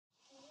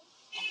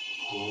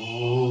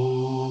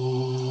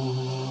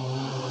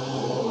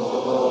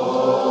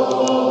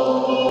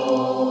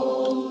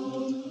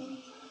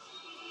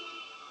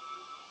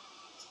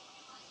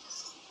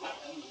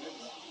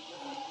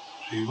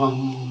Shivam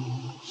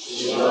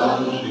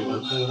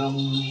Shivakaram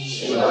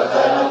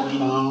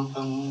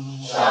Shantam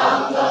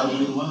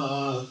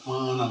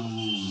Shivatmanam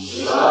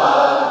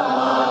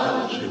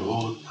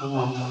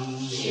Shivottamam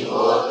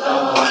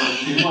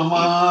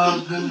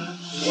Shivamarga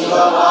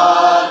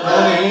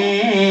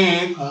Ganetaram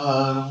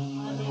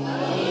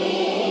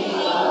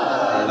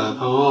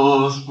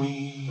Pranatosmi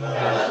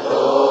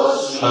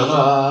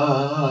Sada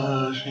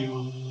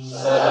Shivam.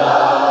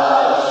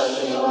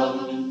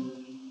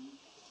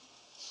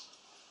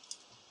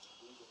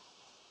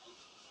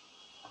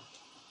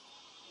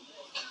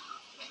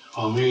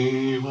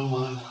 Ameva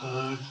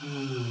Mataja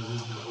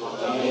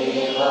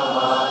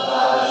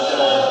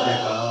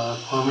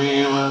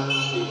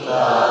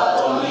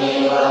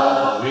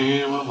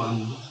Ameva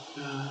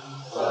Manusya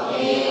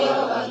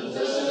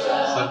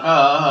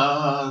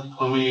Sakat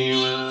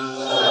Ameva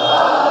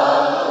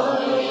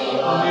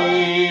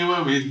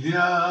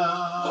Vidya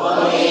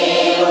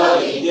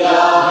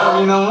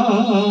Ravinam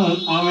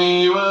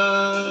Ameva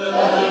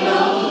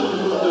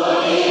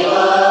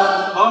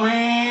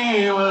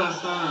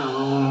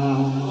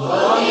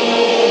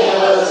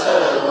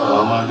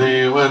Mama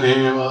Deva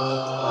Deva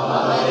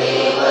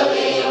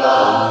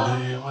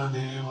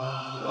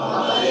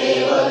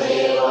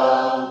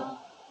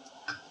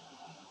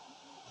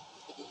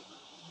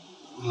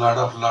Lord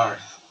of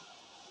Lords,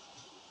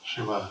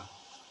 Shiva,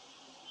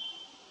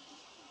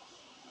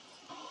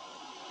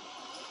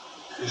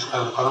 is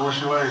called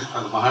Paramashiva, is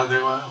called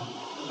Mahadeva.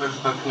 There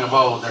is nothing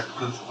above that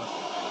principle.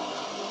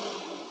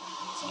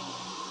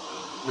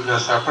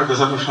 Because after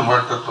dissolution,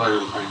 what tattva you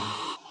will find?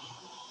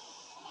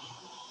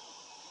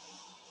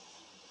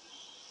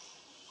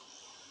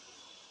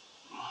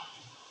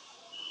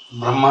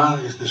 Brahma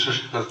is the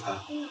Srishtikarta.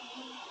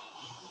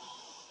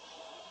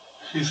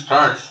 He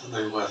starts the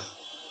yugas.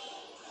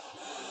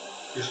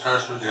 He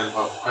starts with the help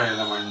of 5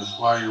 elements,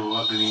 Vayu,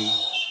 Agni.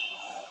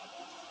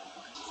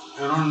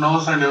 Everyone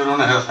knows and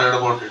everyone has heard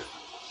about it.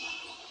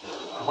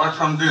 Apart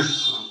from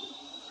this,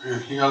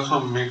 he also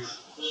makes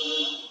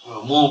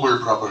movable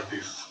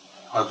properties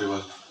for the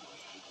earth.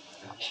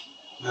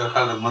 They are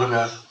called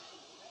murgas,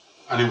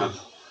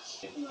 animals,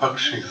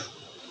 pakshis,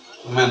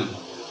 men,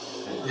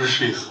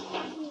 rishis,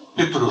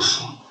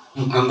 pitrus,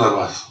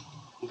 gandharvas.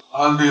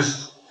 All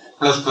these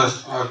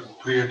plus are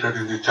created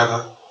in the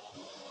chara.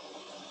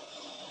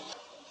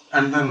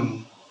 And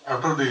then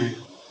after the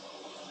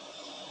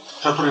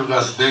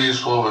Chaturyuga's day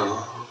is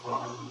over,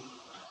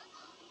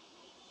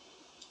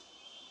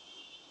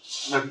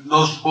 that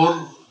those four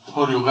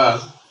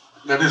yugas,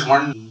 that is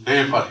one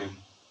day for him.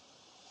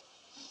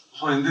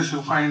 So in this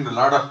you find a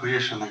lot of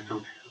creation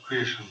activity,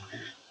 creation.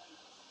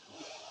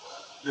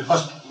 The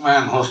first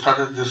man who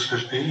started this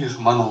Srishti is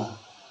Manu.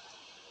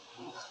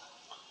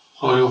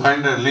 So you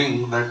find a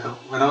link that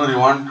whenever you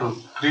want to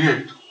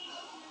create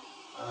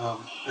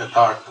a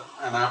thought,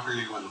 an apple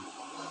even,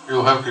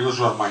 you have to use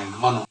your mind,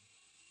 Manu.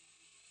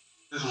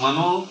 This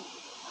Manu,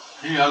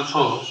 he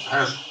also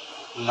has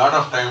a lot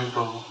of time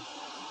to,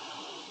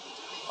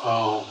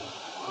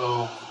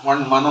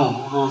 one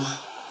Manu rules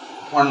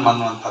one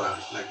Manvantara.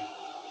 Like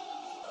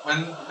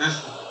when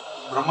this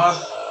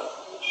Brahma's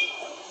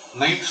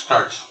night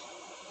starts,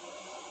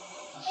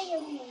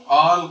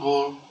 all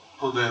go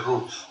to their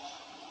roots.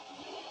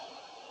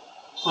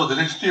 So the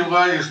next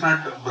yuga is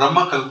not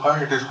Brahma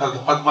Kalpa, it is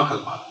called Padma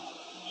Kalpa.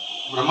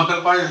 Brahma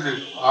Kalpa is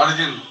the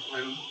origin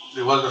when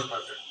the world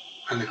started,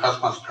 when the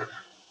cosmos started.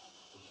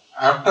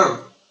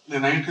 After the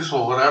night is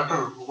over,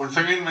 once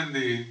again when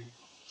the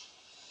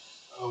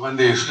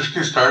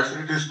Srishti starts,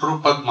 it is through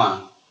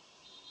Padma.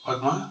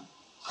 Padma,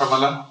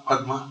 Kamala,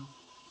 Padma.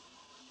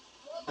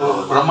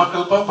 So Brahma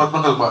Kalpa,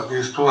 Padma Kalpa,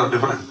 these two are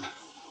different.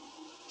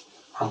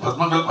 From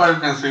Padma Kalpa you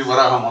can see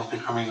Varaha Murti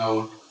coming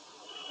out,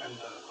 and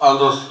all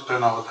those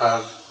 10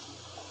 avatars,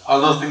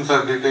 all those things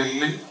are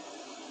detailedly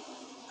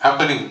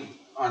happening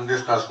on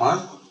this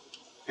cosmos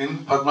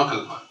in Padma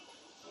Kalpa.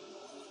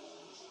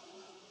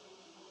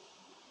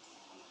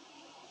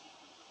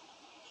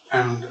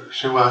 And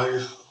Shiva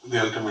is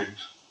the ultimate.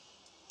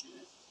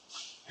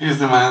 He is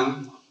the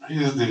man,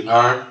 he is the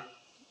God,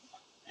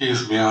 he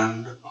is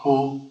beyond,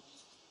 who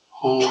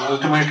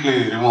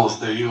ultimately removes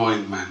the ego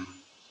in man.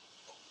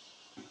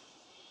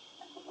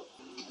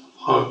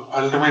 So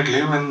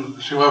ultimately when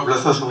Shiva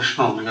blesses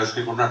Vishnu because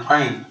he could not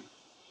find,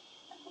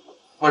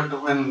 but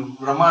when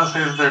Brahma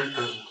says that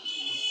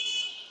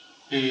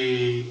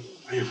he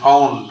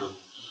found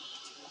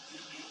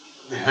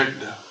the head,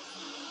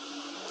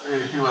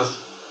 he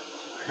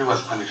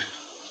was punished.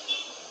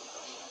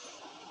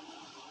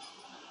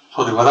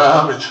 So the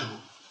Varaha which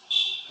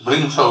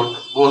brings out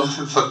goes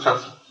in search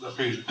of the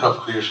field of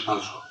creation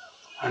also,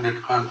 and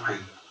it can't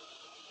find.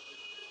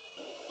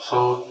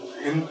 So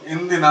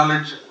in the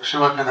knowledge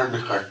Shiva cannot be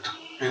cut.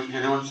 In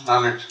anyone's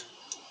knowledge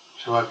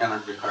Shiva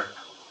cannot be cut.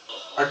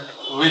 At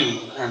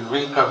will and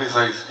wink of his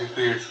eyes he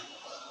creates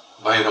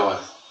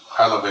Bhairavas.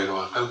 Kala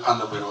Bhairava,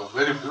 Kalpanda Bhairava,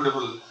 very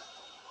beautiful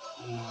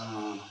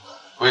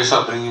ways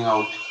of bringing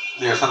out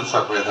the essence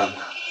of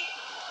Vedanta.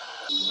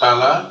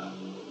 Kala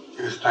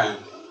is time.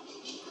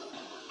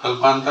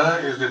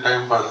 Kalpanta is the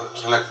time for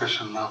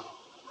relaxation of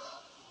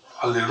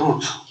all the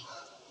roots.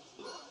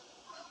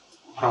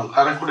 From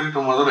Karaikudi to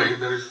Madurai,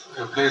 there is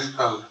a place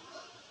called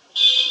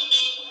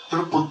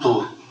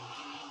Tiruputtur.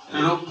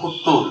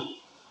 Tiruputtur.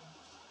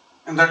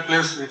 In that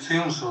place, it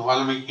seems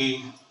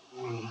Valmiki,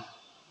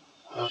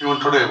 even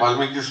today,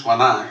 Valmiki's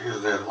Vana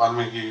is there.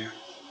 Valmiki,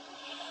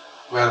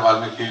 where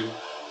Valmiki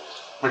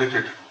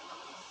meditated.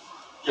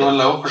 Even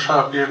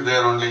Lavakusha appeared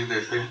there only,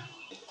 they say.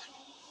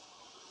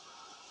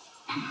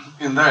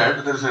 In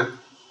that, there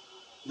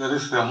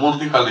is a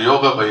murti called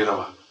Yoga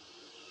Bhairava.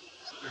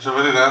 It's a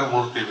very rare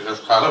murti because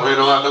Kala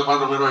Bhairava,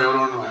 Kalpanta Bhairava,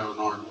 everyone may have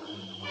known.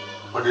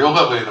 But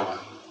Yoga Bhairava.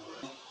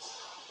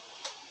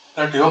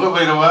 That Yoga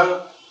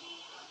Bhairava,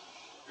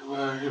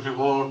 if you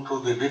go to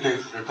the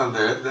details written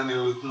there, then you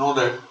will know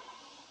that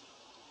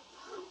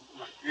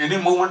any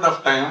moment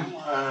of time,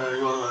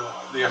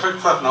 the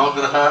effects of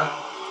Navagraha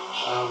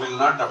will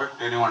not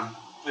affect anyone.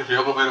 If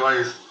Yoga Bhairava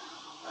is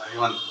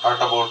even thought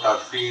about or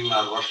seen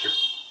or worshipped.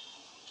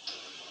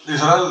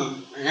 These are all,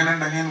 again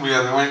and again, we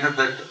are reminded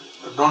that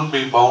don't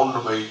be bound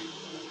by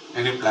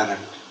any planet,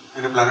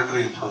 any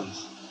planetary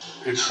influence.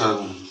 It's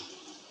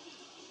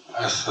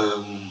as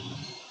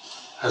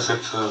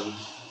it's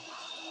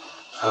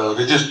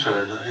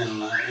registered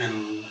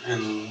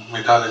in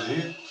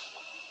mythology.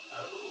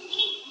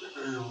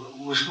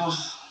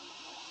 Vishnu's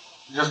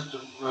just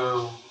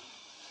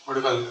what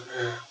you call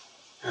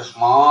a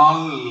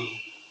small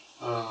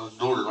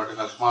doodle, what you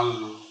call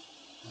small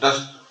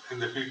dust in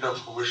the feet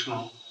of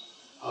Vishnu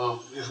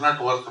is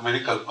not worth many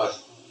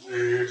kalpas.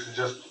 It's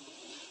just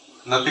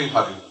nothing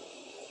for him.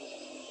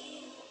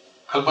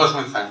 Kalpas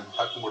means I'm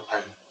talking about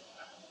time.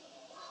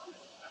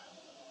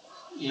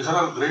 These are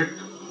all great,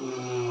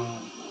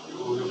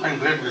 you find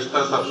great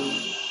vistas of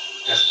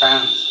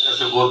expanse as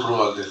you go through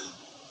all this.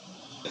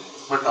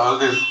 But all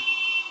this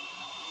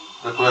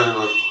require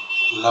your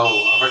love,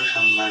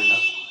 affection, and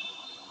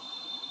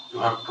you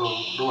have to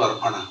do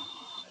arpana.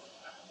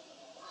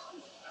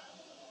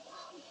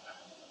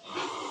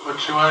 But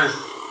Shiva is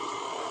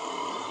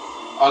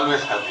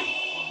always happy.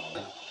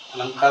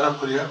 alankAra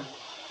priya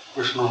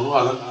vishnu,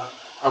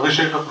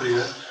 abhisheka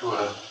priya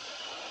Shiva.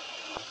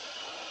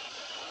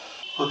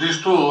 So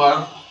these two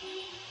are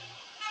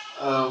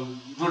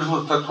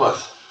beautiful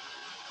tattvas.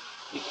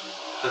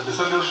 The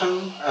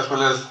dissolution as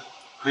well as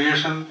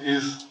creation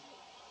is,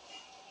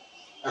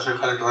 as we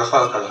call it,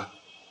 rasa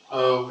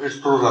kala. It's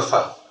through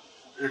rasa.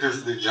 It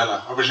is the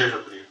jala,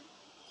 abhisheka priya.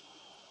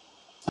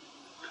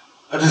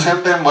 At the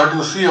same time, what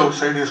you see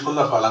outside is full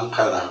of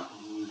alankAra,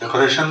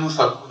 decorations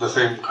of the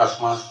same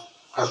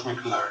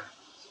cosmic Lord.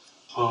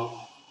 So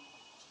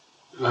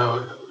you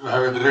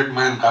have a great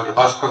man called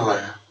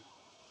rAya.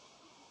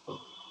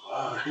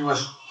 He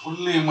was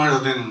fully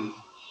immersed in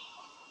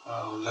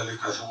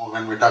Lalita. So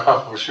when we talk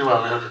of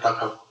Shiva, we have to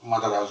talk of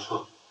Mother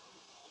also.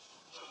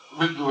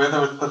 Big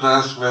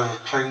Vedavittadras were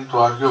trying to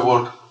argue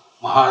about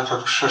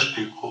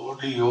Mahachatukshashti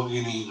Koti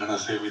Yogini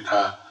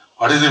Ganasevita.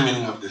 What is the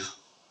meaning of this?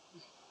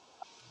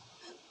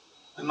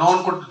 No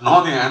one could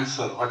know the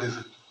answer. What is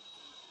it?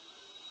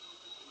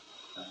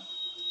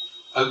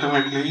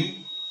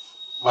 Ultimately,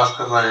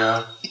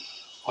 rAya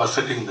was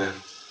sitting there.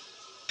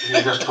 He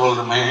just told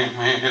them, may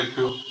I help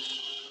you?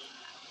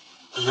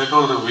 And they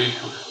told him, we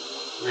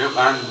have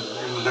gone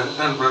in length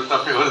and breadth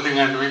of everything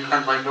and we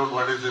can't find out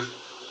what is this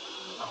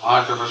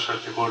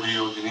Mahachatukshashti Koti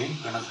Yogini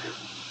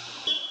Ganasevita.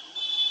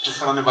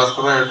 Suddenly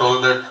bhAskara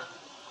told that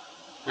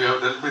we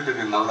have dealt with it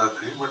in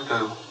Navaratri, but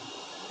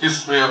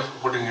his way of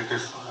putting it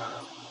is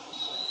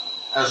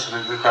as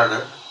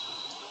recorded.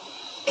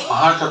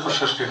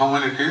 Mahachatukshashti, how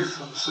many it is?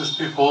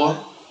 64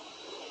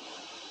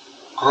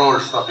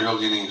 crores of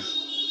yoginis.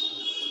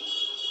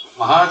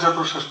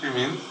 Mahachatukshashti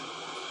means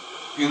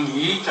in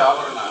each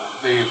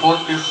avarana, the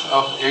fourth is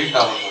of 8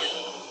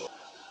 avaranas.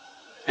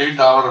 8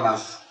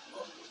 avaranas,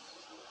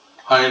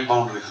 5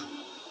 boundaries.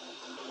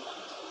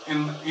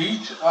 In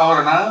each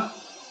avarana,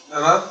 there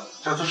are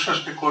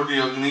Chatushashti Koti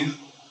yoginis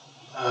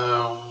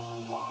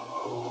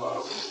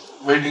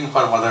waiting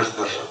for Mother's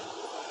darshan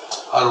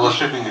or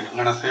worshipping it,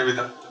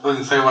 Ganasevita,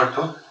 doing seva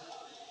to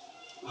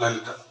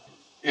Lalita.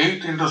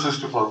 8 into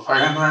 64,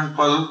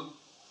 512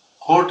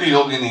 Koti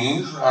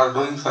yoginis are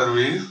doing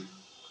service,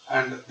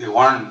 and the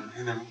one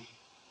in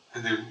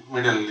the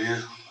middle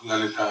is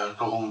Lalita,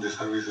 to whom the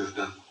service is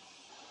done.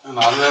 And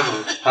all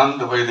were stunned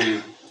by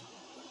the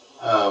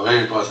way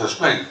it was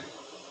explained.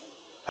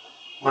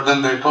 But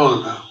then they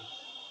told,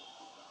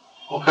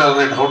 okay, all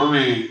right, how do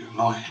we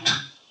know it?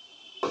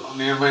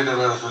 Nearby there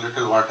was a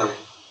little water.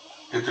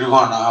 They threw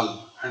on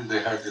all and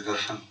they had the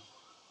darshan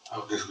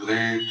of this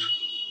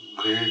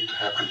great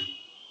happening.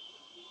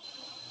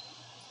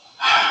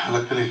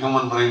 Luckily,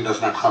 human brain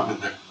does not come in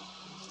that.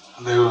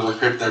 They will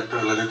locate that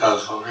Lalita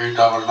also. 8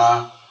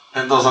 avarana,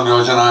 10,000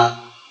 yojana.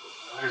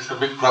 It's a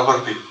big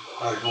property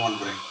for human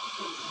brain.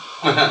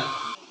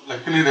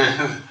 Luckily,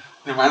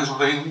 The man's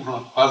brain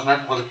was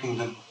not working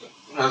then.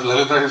 Because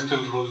Lalita is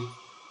still ruling.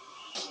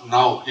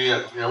 Now,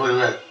 here,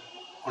 everywhere,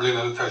 only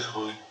Lalita is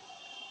ruling.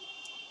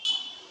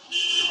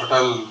 But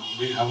I'll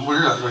be humble,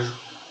 otherwise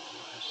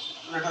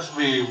let us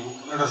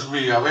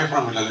be away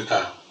from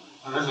Lalita.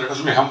 Otherwise let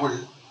us be humble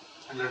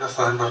and let us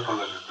surrender to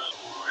Lalita.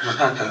 Let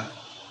us not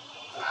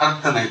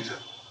hurt the nature,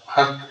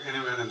 hurt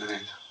anywhere in the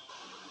nature.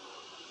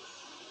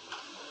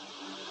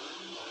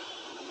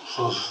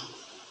 So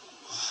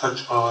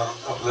such power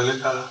of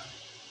Lalita,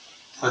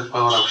 such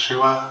power of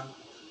Shiva,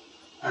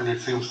 and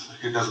it seems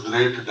he does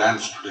great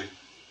dance today,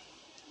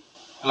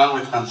 along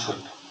with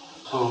concert.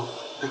 So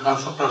the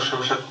concept of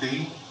Shiva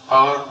Shakti,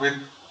 power with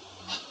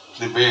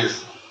the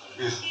base,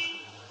 is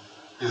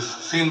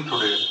seen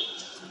today,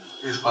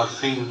 is for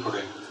seeing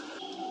today.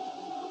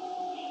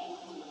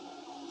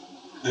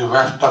 The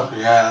waft of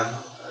air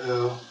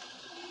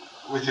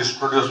which is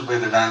produced by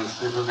the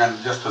dance, if you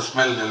can just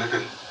smell a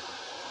little,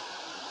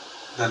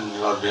 then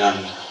you are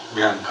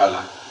beyond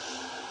Kala.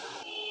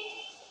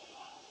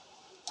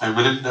 I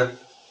believe that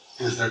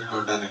you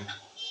have done it.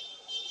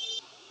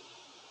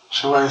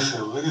 Shiva is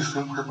a very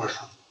simple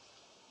person.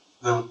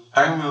 The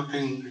time you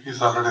think he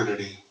is already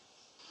ready.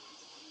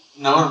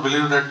 Never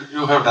believe that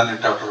you have done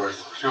it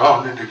afterwards. Shiva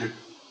only did it.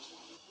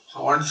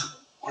 So once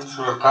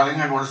you are calling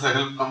and once the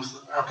help comes,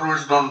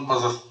 afterwards don't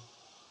possess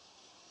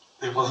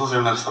the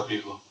possessiveness of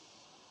ego.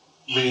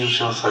 Be in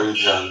Shiva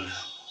Savitya always.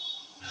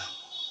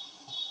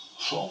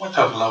 So much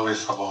of love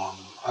is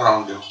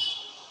around you.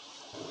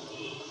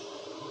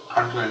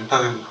 Can't you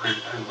enter into it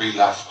and be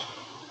lost?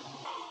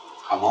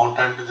 Come out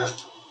and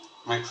just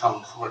make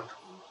sounds, but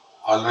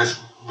always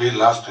be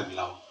lost in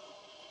love.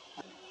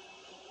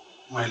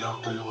 My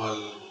love to you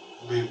all.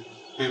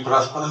 Be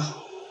prosperous.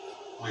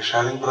 Be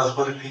sharing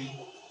prosperity.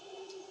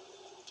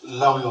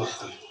 Love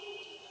yourself.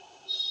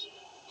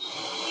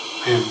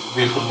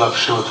 Be full of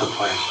Shiva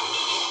Tattva.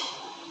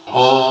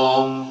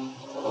 Om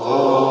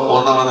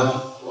Purnamada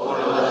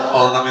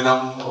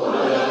Purnamidam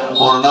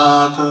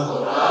Purnat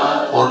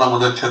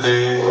Purnamudachyate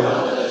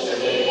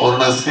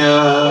Purnasya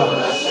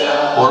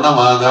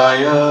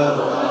Purnamadaya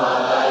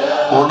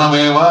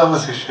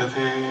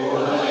Purnamevavasishyate.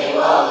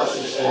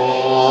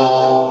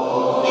 Om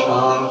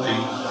Shanti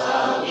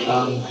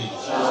Shanti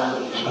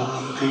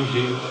Shanti.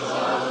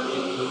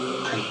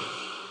 Thank you.